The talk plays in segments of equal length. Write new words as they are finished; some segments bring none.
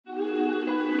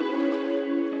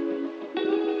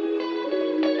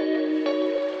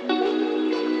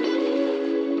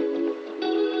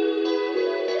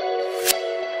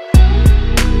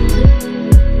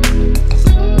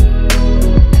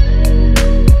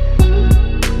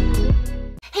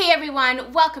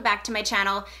everyone, welcome back to my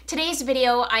channel. Today's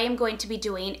video I am going to be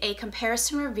doing a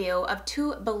comparison review of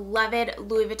two beloved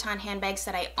Louis Vuitton handbags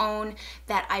that I own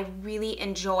that I really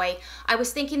enjoy. I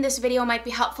was thinking this video might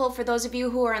be helpful for those of you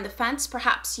who are on the fence.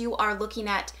 Perhaps you are looking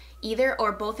at either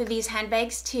or both of these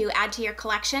handbags to add to your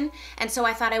collection, and so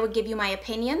I thought I would give you my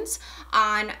opinions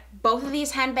on both of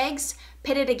these handbags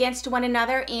pitted against one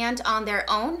another and on their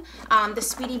own. The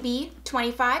Speedy B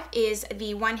 25 is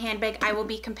the one handbag I will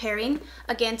be comparing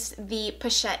against the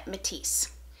Pochette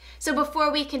Metis. So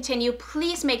before we continue,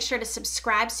 please make sure to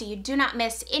subscribe so you do not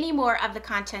miss any more of the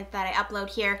content that I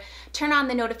upload here. Turn on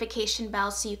the notification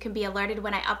bell so you can be alerted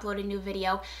when I upload a new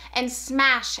video, and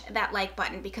smash that like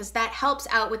button because that helps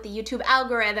out with the YouTube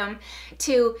algorithm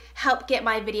to help get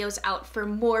my videos out for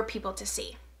more people to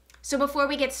see. So before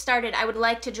we get started, I would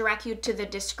like to direct you to the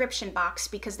description box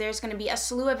because there's going to be a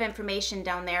slew of information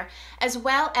down there, as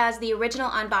well as the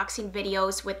original unboxing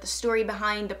videos with the story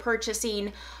behind the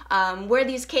purchasing, where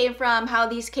these came from, how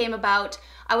these came about.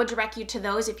 I would direct you to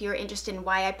those if you're interested in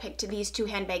why I picked these two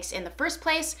handbags in the first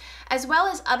place, as well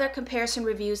as other comparison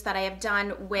reviews that I have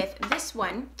done with this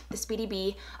one, the Speedy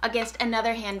B, against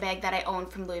another handbag that I own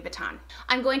from Louis Vuitton.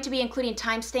 I'm going to be including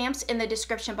timestamps in the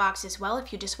description box as well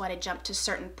if you just want to jump to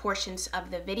certain portions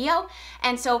of the video.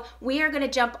 And so we are going to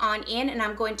jump on in, and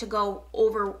I'm going to go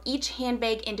over each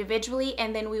handbag individually,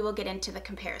 and then we will get into the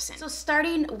comparison. So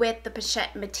starting with the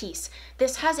Pochette Metis,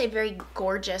 this has a very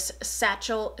gorgeous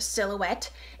satchel silhouette.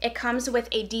 It comes with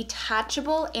a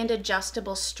detachable and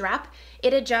adjustable strap.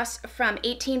 It adjusts from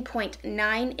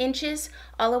 18.9 inches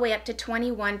all the way up to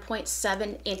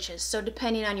 21.7 inches. So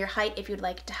depending on your height, if you'd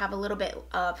like to have a little bit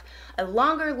of a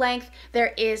longer length,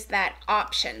 there is that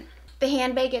option. The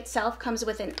handbag itself comes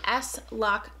with an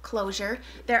S-lock closure.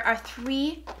 There are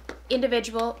 3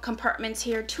 individual compartments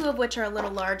here, 2 of which are a little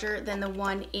larger than the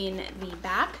one in the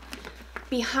back.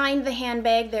 Behind the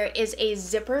handbag, there is a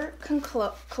zipper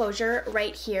closure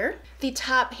right here. The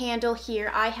top handle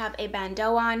here, I have a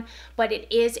bandeau on, but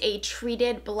it is a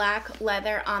treated black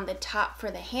leather on the top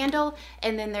for the handle,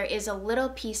 and then there is a little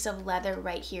piece of leather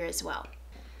right here as well.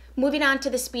 Moving on to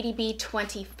the Speedy B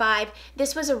 25,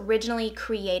 this was originally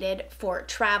created for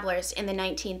travelers in the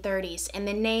 1930s, and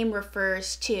the name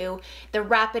refers to the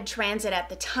rapid transit at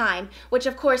the time, which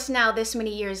of course now, this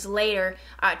many years later,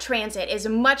 transit is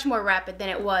much more rapid than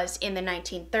it was in the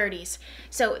 1930s.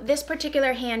 So this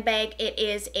particular handbag, it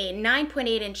is a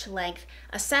 9.8 inch length,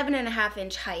 a 7.5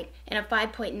 inch height, and a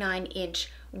 5.9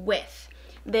 inch width.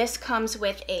 This comes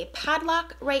with a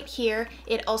padlock right here.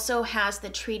 It also has the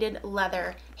treated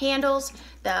leather handles.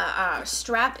 The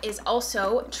strap is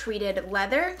also treated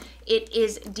leather. It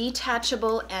is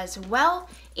detachable as well,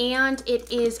 and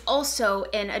it is also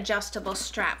an adjustable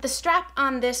strap. The strap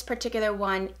on this particular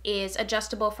one is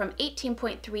adjustable from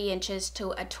 18.3 inches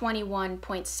to a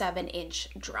 21.7 inch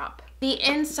drop. The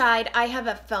inside, I have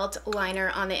a felt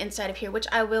liner on the inside of here, which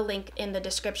I will link in the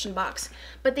description box.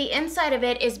 But the inside of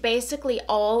it is basically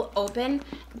all open,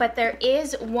 but there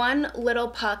is one little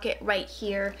pocket right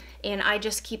here, and I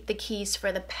just keep the keys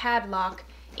for the padlock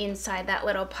inside that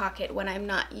little pocket when I'm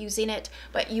not using it.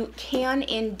 But you can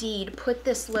indeed put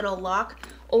this little lock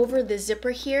over the zipper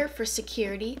here for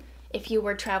security. If you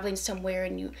were traveling somewhere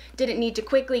and you didn't need to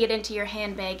quickly get into your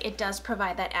handbag, it does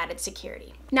provide that added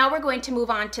security. Now we're going to move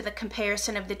on to the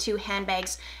comparison of the two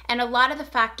handbags, and a lot of the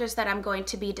factors that I'm going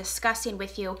to be discussing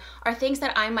with you are things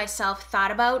that I myself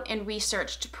thought about and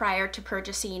researched prior to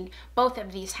purchasing both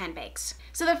of these handbags.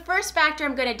 So the first factor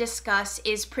I'm going to discuss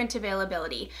is print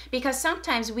availability, because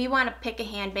sometimes we want to pick a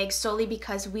handbag solely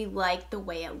because we like the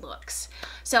way it looks.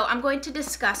 So I'm going to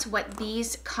discuss what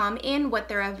these come in, what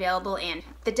they're available in.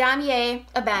 The damier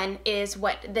ebene is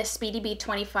what the Speedy B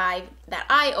 25 that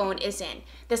I own is in.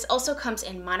 This also comes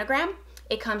in monogram.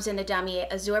 It comes in the damier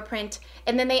azure print,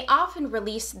 and then they often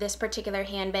release this particular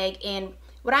handbag in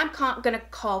what I'm going to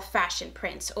call fashion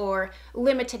prints or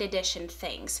limited edition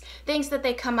things that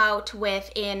they come out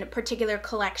with in particular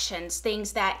collections,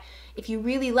 things that if you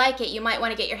really like it, you might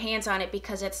want to get your hands on it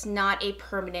because it's not a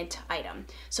permanent item.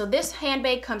 So this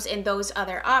handbag comes in those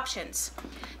other options.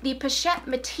 The Pochette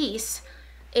Metis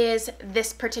is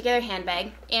this particular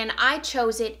handbag, and I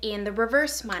chose it in the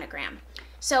reverse monogram.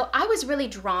 So I was really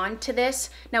drawn to this.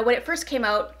 Now when it first came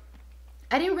out,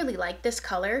 I didn't really like this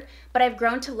color, but I've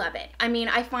grown to love it. I mean,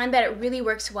 I find that it really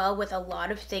works well with a lot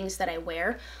of things that I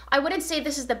wear. I wouldn't say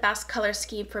this is the best color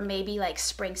scheme for maybe like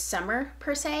spring, summer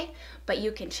per se, but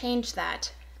you can change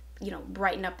that, you know,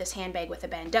 brighten up this handbag with a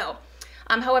bandeau.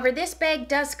 However, this bag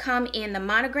does come in the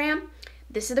monogram.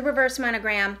 This is the reverse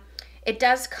monogram, It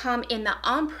does come in the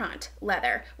empreinte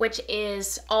leather, which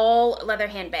is all leather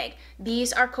handbag.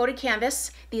 These are coated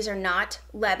canvas. These are not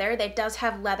leather. It does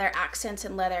have leather accents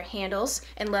and leather handles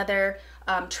and leather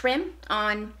trim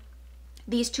on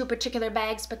these two particular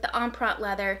bags, but the empreinte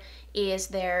leather is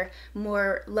their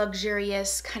more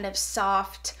luxurious, kind of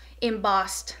soft,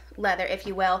 embossed leather, if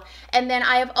you will. And then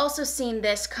I have also seen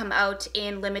this come out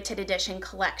in limited edition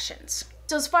collections.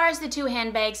 So as far as the two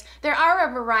handbags, there are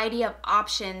a variety of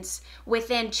options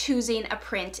within choosing a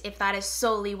print if that is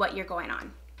solely what you're going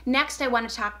on. Next, I want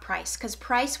to talk price, because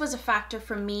price was a factor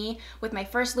for me. With my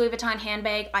first Louis Vuitton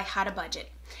handbag, I had a budget.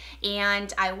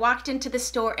 And I walked into the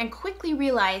store and quickly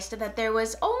realized that there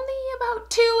was only about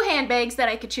 2 handbags that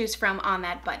I could choose from on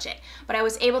that budget. But I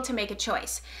was able to make a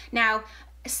choice. Now,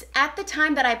 at the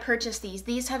time that I purchased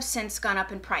these have since gone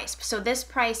up in price. So this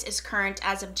price is current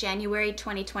as of January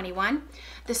 2021.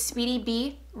 The Speedy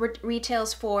B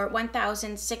retails for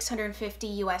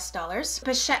 $1,650 US.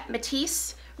 Pochette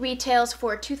Metis retails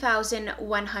for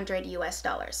 $2,100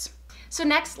 US. So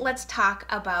next, let's talk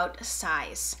about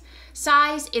size.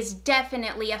 Size is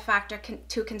definitely a factor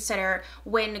to consider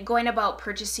when going about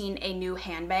purchasing a new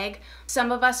handbag.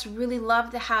 Some of us really love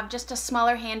to have just a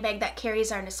smaller handbag that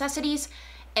carries our necessities,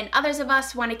 and others of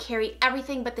us want to carry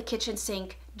everything but the kitchen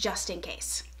sink just in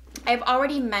case. I've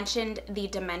already mentioned the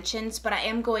dimensions, but I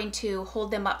am going to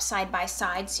hold them up side by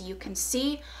side so you can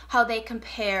see how they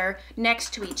compare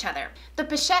next to each other. The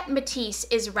Pochette Metis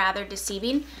is rather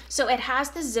deceiving. So it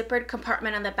has the zippered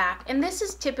compartment on the back, and this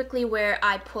is typically where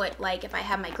I put, like, if I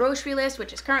have my grocery list,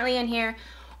 which is currently in here,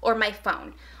 or my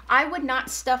phone. I would not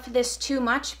stuff this too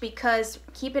much because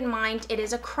keep in mind it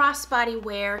is a crossbody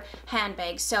wear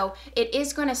handbag, so it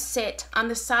is going to sit on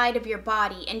the side of your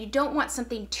body and you don't want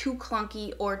something too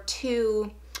clunky or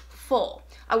too full.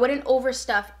 I wouldn't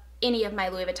overstuff any of my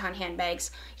Louis Vuitton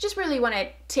handbags. You just really want to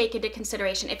take into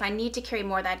consideration if I need to carry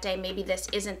more that day, maybe this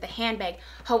isn't the handbag.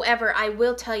 However, I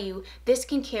will tell you this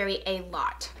can carry a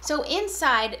lot. So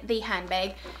inside the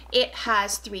handbag, it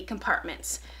has 3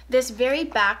 compartments. This very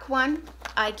back one,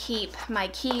 I keep my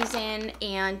keys in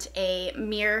and a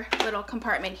mirror little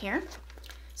compartment here.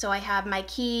 So I have my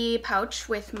key pouch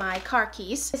with my car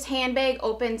keys. This handbag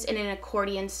opens in an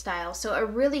accordion style, so it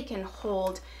really can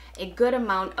hold a good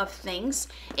amount of things.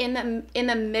 In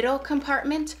the middle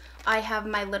compartment, I have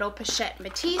my little Pochette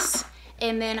Metis,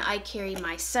 and then I carry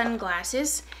my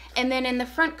sunglasses. And then in the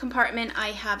front compartment,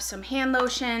 I have some hand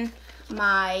lotion,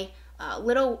 my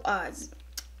little, I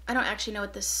don't actually know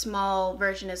what the small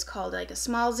version is called, like a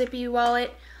small zippy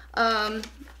wallet,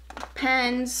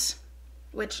 pens,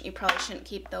 which you probably shouldn't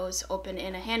keep those open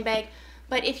in a handbag.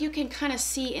 But if you can kind of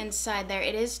see inside there,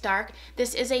 it is dark.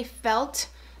 This is a felt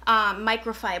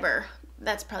microfiber,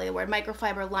 that's probably the word,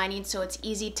 microfiber lining, so it's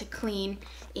easy to clean.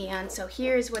 And so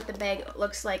here's what the bag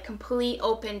looks like, completely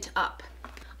opened up.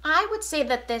 I would say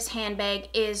that this handbag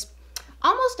is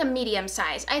almost a medium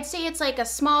size. I'd say it's like a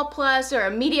small plus or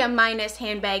a medium minus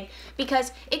handbag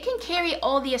because it can carry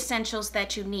all the essentials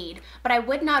that you need, but I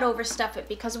would not overstuff it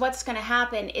because what's going to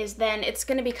happen is then it's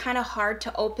going to be kind of hard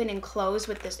to open and close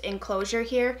with this enclosure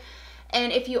here.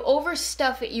 And if you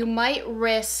overstuff it, you might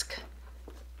risk,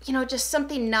 you know, just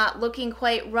something not looking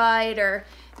quite right, or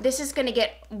this is going to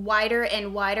get wider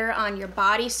and wider on your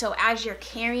body. So as you're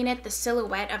carrying it, the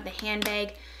silhouette of the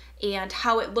handbag and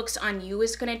how it looks on you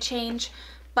is going to change.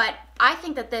 But I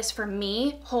think that this, for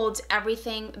me, holds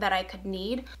everything that I could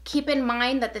need. Keep in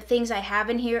mind that the things I have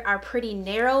in here are pretty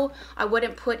narrow. I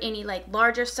wouldn't put any like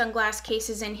larger sunglass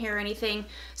cases in here or anything.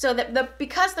 So that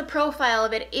because the profile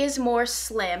of it is more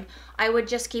slim, I would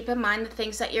just keep in mind the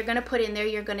things that you're going to put in there,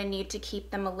 you're going to need to keep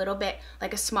them a little bit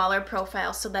like a smaller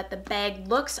profile so that the bag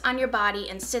looks on your body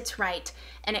and sits right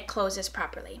and it closes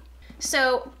properly.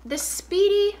 So the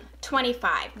Speedy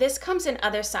 25, this comes in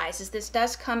other sizes. This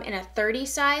does come in a 30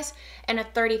 size and a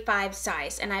 35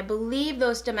 size, and I believe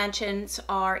those dimensions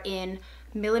are in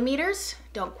millimeters,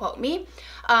 don't quote me.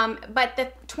 But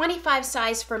the 25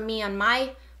 size for me on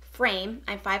my frame,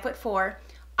 I'm 5'4",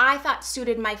 I thought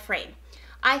suited my frame.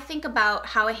 I think about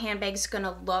how a handbag's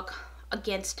gonna look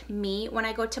against me when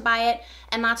I go to buy it,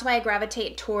 and that's why I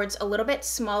gravitate towards a little bit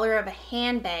smaller of a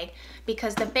handbag,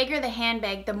 because the bigger the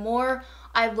handbag, the more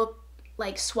I look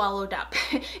like swallowed up.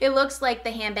 It looks like the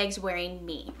handbag's wearing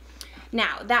me.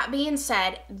 Now, that being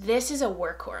said, this is a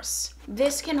workhorse.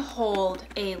 This can hold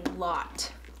a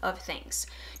lot of things.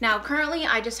 Now, currently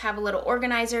I just have a little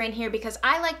organizer in here because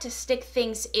I like to stick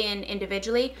things in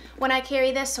individually when I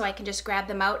carry this so I can just grab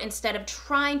them out instead of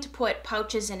trying to put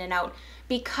pouches in and out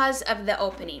because of the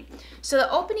opening. So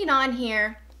the opening on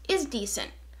here is decent.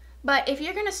 But if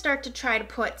you're gonna start to try to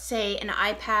put, say, an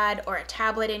iPad or a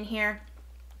tablet in here,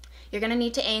 you're gonna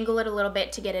need to angle it a little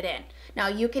bit to get it in. Now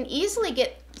you can easily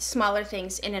get smaller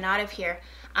things in and out of here,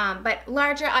 but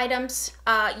larger items,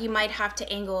 you might have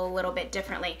to angle a little bit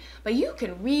differently. But you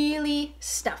can really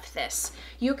stuff this.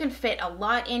 You can fit a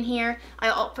lot in here.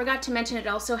 I forgot to mention it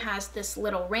also has this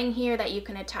little ring here that you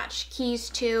can attach keys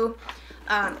to.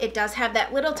 It does have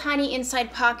that little tiny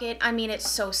inside pocket. I mean, it's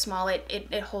so small,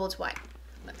 it holds what?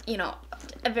 You know,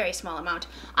 a very small amount.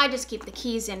 I just keep the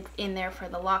keys in there for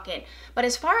the locket. But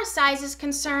as far as size is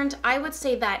concerned, I would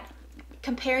say that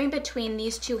comparing between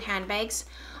these two handbags,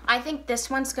 I think this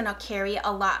one's gonna carry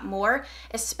a lot more,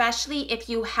 especially if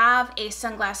you have a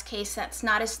sunglass case that's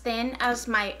not as thin as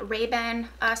my Ray-Ban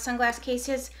sunglass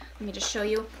cases. Let me just show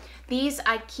you. These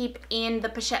I keep in the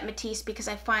Pochette Metis because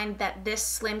I find that this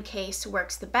slim case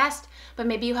works the best, but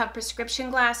maybe you have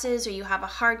prescription glasses or you have a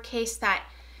hard case that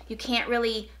you can't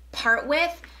really part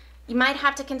with. You might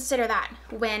have to consider that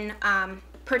when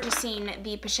purchasing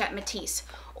the Pochette Metis,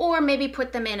 or maybe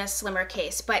put them in a slimmer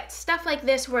case. But stuff like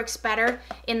this works better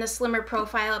in the slimmer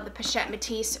profile of the Pochette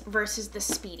Metis versus the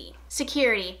Speedy.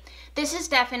 Security. This is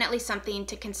definitely something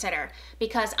to consider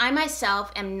because I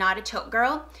myself am not a tote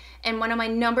girl, and one of my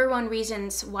 #1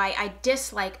 reasons why I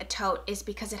dislike a tote is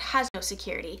because it has no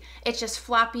security. It's just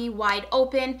floppy, wide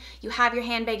open. You have your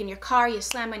handbag in your car, you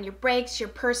slam on your brakes, your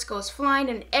purse goes flying,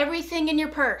 and everything in your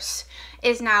purse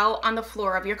is now on the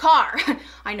floor of your car.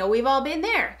 I know we've all been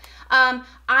there.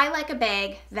 I like a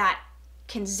bag that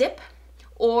can zip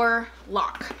or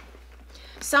lock.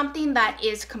 Something that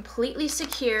is completely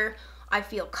secure. I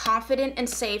feel confident and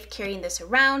safe carrying this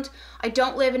around. I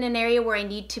don't live in an area where I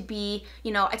need to be,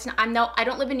 you know, I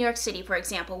don't live in New York City, for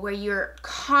example, where you're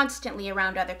constantly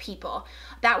around other people.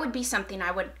 That would be something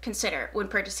I would consider when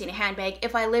purchasing a handbag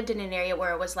if I lived in an area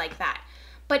where it was like that.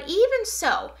 But even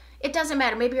so, it doesn't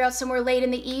matter. Maybe you're out somewhere late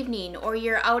in the evening, or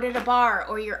you're out at a bar,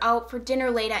 or you're out for dinner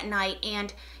late at night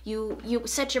and you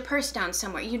set your purse down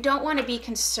somewhere. You don't want to be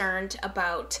concerned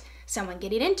about someone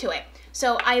getting into it.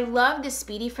 So I love the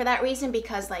Speedy for that reason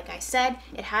because, like I said,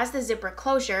 it has the zipper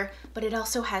closure, but it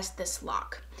also has this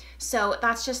lock. So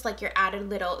that's just like your added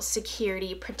little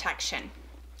security protection.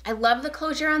 I love the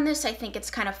closure on this. I think it's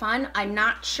kind of fun. I'm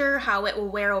not sure how it will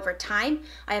wear over time.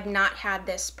 I have not had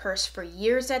this purse for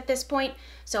years at this point,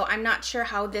 so I'm not sure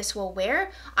how this will wear.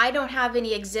 I don't have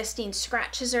any existing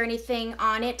scratches or anything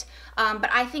on it, but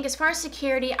I think as far as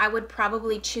security, I would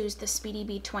probably choose the Speedy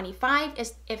B 25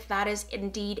 if that is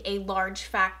indeed a large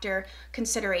factor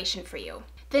consideration for you.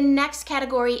 The next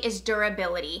category is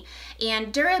durability,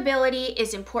 and durability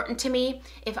is important to me.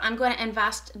 If I'm going to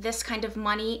invest this kind of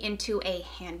money into a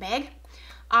handbag,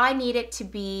 I need it to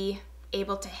be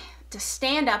able to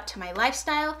stand up to my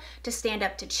lifestyle, to stand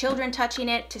up to children touching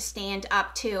it, to stand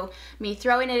up to me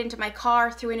throwing it into my car,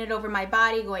 throwing it over my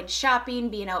body, going shopping,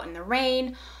 being out in the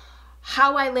rain,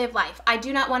 how I live life. I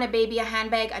do not want to baby a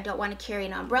handbag. I don't want to carry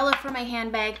an umbrella for my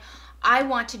handbag. I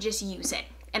want to just use it.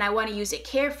 And I want to use it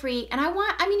carefree, and I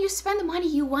mean, you spend the money,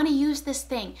 you want to use this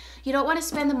thing. You don't want to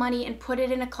spend the money and put it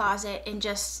in a closet and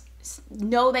just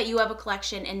know that you have a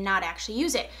collection and not actually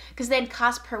use it, because then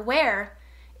cost per wear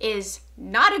is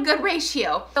not a good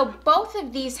ratio. So both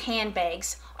of these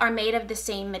handbags are made of the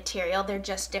same material. They're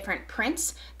just different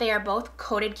prints. They are both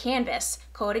coated canvas.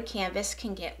 Coated canvas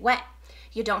can get wet.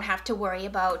 You don't have to worry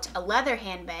about a leather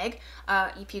handbag.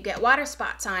 If you get water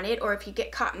spots on it, or if you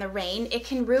get caught in the rain, it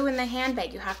can ruin the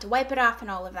handbag. You have to wipe it off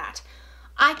and all of that.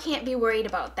 I can't be worried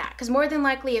about that, because more than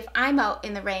likely if I'm out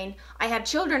in the rain, I have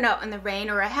children out in the rain,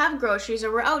 or I have groceries,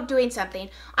 or we're out doing something,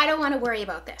 I don't want to worry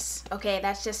about this, okay?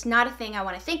 That's just not a thing I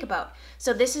want to think about.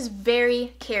 So this is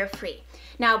very carefree.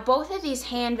 Now both of these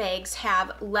handbags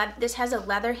have, this has a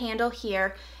leather handle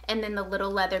here, and then the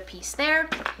little leather piece there,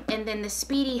 and then the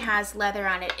Speedy has leather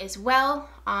on it as well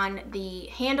on the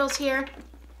handles here,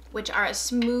 which are a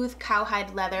smooth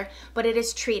cowhide leather, but it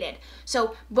is treated.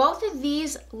 So both of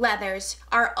these leathers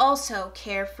are also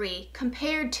carefree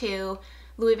compared to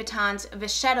Louis Vuitton's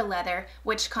Vachetta leather,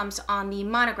 which comes on the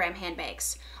monogram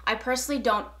handbags. I personally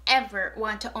don't ever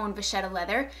want to own Vachetta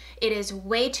leather. It is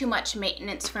way too much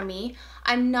maintenance for me.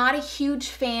 I'm not a huge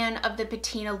fan of the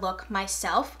patina look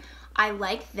myself. I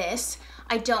like this.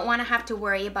 I don't want to have to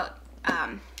worry about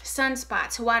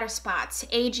sunspots, water spots,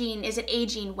 aging. Is it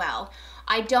aging well?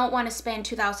 I don't want to spend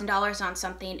 $2,000 on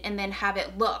something and then have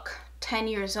it look 10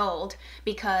 years old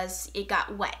because it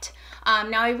got wet.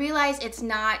 Now I realize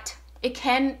it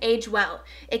can age well.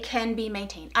 It can be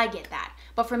maintained. I get that.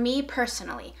 But for me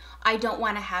personally, I don't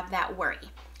want to have that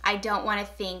worry. I don't want to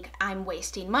think I'm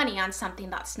wasting money on something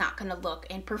that's not going to look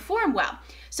and perform well.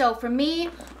 So for me,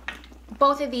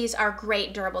 both of these are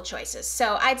great durable choices.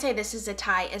 So I'd say this is a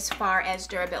tie as far as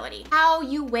durability. How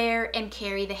you wear and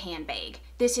carry the handbag.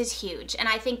 This is huge. And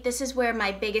I think this is where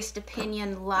my biggest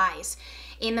opinion lies,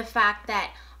 in the fact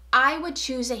that I would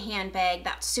choose a handbag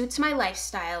that suits my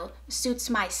lifestyle, suits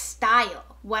my style,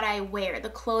 what I wear, the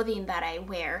clothing that I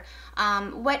wear.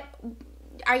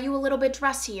 Are you a little bit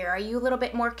dressier? Are you a little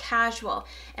bit more casual?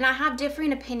 And I have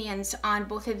differing opinions on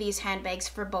both of these handbags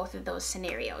for both of those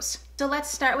scenarios. So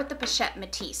let's start with the Pochette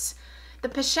Metis. The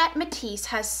Pochette Metis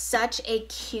has such a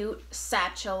cute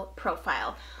satchel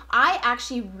profile. I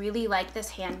actually really like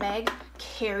this handbag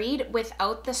carried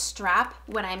without the strap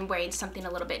when I'm wearing something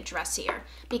a little bit dressier,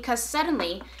 because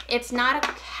suddenly it's not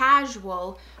a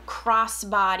casual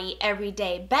crossbody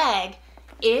everyday bag.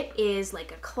 It is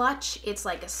like a clutch, it's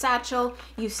like a satchel.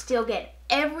 You still get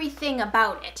everything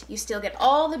about it. You still get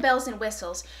all the bells and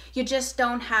whistles. You just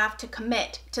don't have to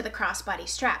commit to the crossbody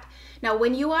strap. Now,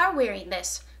 when you are wearing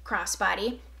this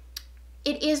crossbody,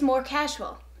 it is more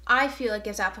casual. I feel it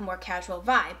gives off a more casual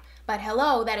vibe, but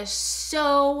hello, that is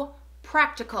so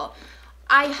practical.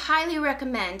 I highly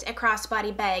recommend a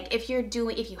crossbody bag if you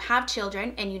have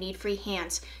children and you need free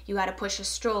hands, you got to push a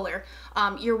stroller,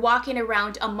 you're walking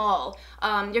around a mall,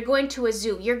 you're going to a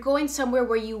zoo, you're going somewhere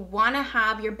where you want to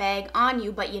have your bag on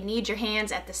you, but you need your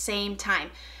hands at the same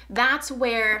time. That's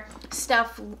where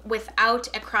stuff without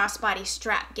a crossbody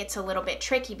strap gets a little bit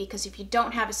tricky, because if you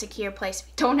don't have a secure place, if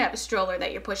you don't have a stroller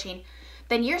that you're pushing,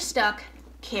 then you're stuck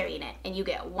carrying it and you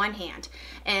get one hand.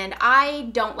 And I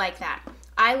don't like that.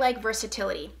 I like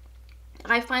versatility.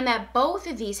 I find that both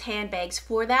of these handbags,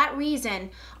 for that reason,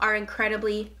 are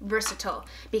incredibly versatile,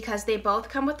 because they both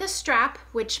come with a strap,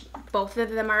 which both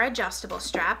of them are adjustable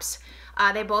straps.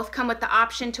 They both come with the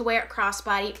option to wear it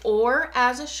crossbody or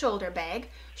as a shoulder bag.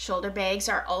 Shoulder bags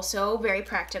are also very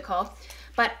practical.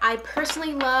 But I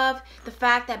personally love the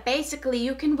fact that basically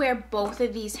you can wear both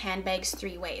of these handbags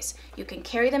three ways. You can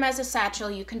carry them as a satchel,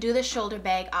 you can do the shoulder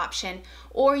bag option,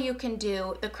 or you can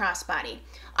do the crossbody.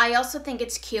 I also think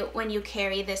it's cute when you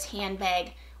carry this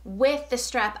handbag with the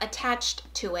strap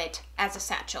attached to it as a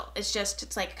satchel.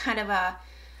 It's like kind of a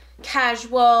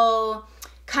casual,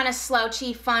 kind of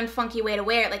slouchy, fun, funky way to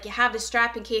wear it. Like you have the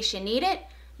strap in case you need it,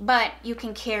 but you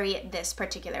can carry it this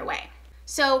particular way.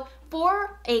 So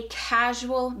for a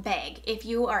casual bag, if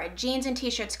you are a jeans and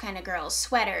t-shirts kind of girl,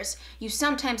 sweaters, you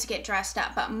sometimes get dressed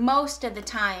up, but most of the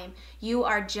time you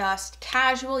are just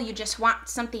casual, you just want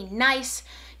something nice,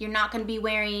 you're not going to be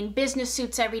wearing business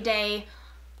suits every day,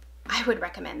 I would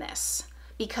recommend this.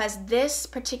 Because this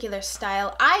particular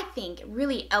style, I think,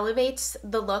 really elevates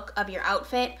the look of your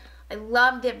outfit. I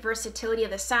love the versatility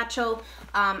of the satchel.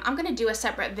 I'm going to do a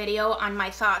separate video on my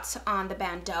thoughts on the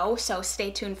bandeau, so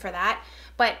stay tuned for that.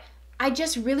 But I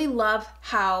just really love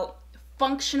how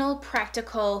functional,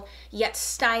 practical, yet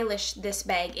stylish this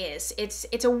bag is. It's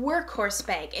a workhorse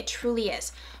bag, it truly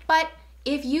is. But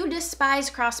if you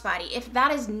despise crossbody, if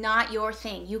that is not your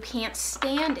thing, you can't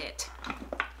stand it,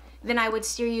 then I would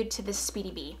steer you to the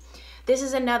Speedy B. This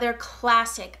is another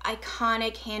classic,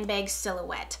 iconic handbag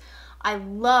silhouette. I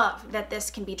love that this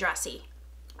can be dressy.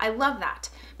 I love that,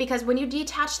 because when you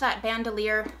detach that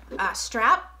bandolier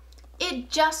strap,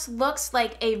 it just looks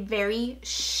like a very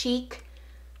chic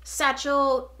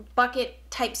satchel bucket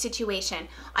type situation.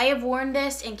 I have worn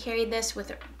this and carried this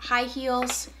with high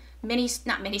heels,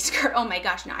 not mini skirt, oh my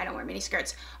gosh, no, I don't wear mini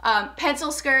skirts,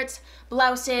 pencil skirts,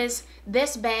 blouses.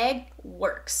 This bag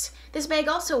works. This bag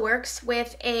also works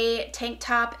with a tank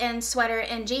top and sweater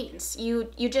and jeans. You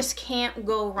just can't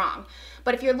go wrong.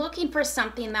 But if you're looking for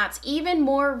something that's even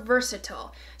more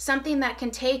versatile, something that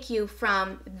can take you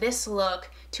from this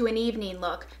look to an evening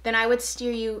look, then I would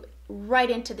steer you right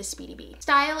into the Speedy B.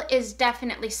 Style is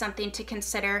definitely something to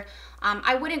consider.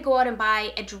 I wouldn't go out and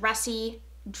buy a dressy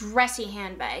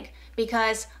handbag,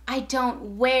 because I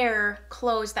don't wear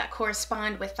clothes that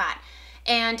correspond with that.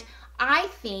 And I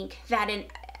think that in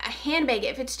a handbag,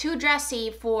 if it's too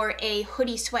dressy for a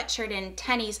hoodie, sweatshirt, and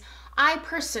tennies, I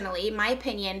personally, my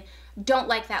opinion, don't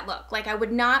like that look. Like, I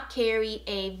would not carry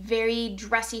a very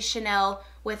dressy Chanel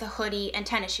with a hoodie and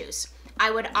tennis shoes.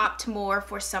 I would opt more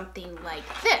for something like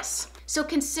this. So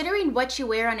considering what you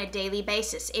wear on a daily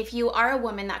basis, if you are a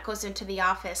woman that goes into the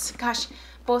office, gosh,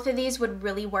 both of these would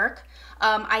really work.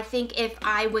 I think if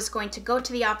I was going to go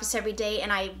to the office every day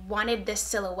and I wanted this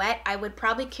silhouette, I would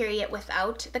probably carry it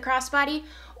without the crossbody,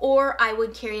 or I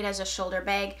would carry it as a shoulder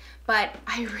bag. But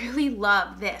I really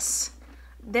love this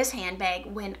handbag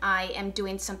when I am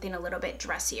doing something a little bit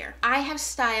dressier. I have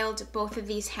styled both of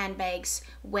these handbags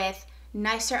with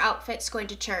nicer outfits going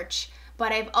to church,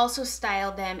 but I've also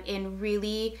styled them in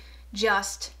really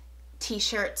just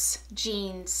t-shirts,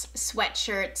 jeans,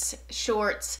 sweatshirts,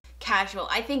 shorts, casual.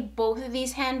 I think both of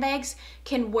these handbags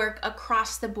can work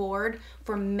across the board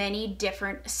for many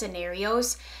different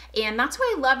scenarios. And that's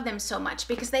why I love them so much,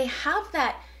 because they have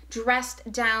that dressed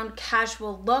down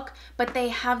casual look, but they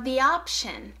have the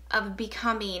option of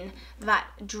becoming that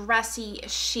dressy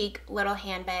chic little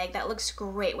handbag that looks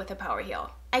great with a power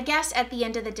heel. I guess at the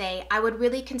end of the day, I would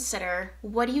really consider,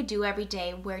 what do you do every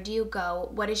day? Where do you go?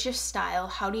 What is your style?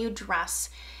 How do you dress?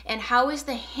 And how is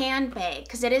the handbag,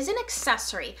 because it is an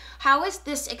accessory, how is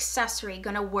this accessory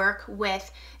gonna work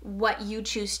with what you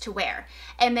choose to wear?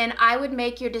 And then I would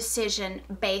make your decision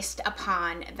based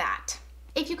upon that.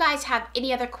 If you guys have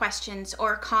any other questions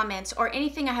or comments or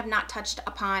anything I have not touched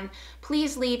upon,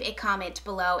 please leave a comment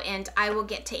below and I will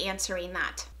get to answering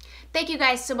that. Thank you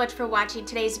guys so much for watching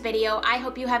today's video. I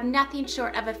hope you have nothing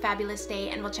short of a fabulous day,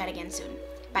 and we'll chat again soon.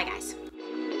 Bye guys.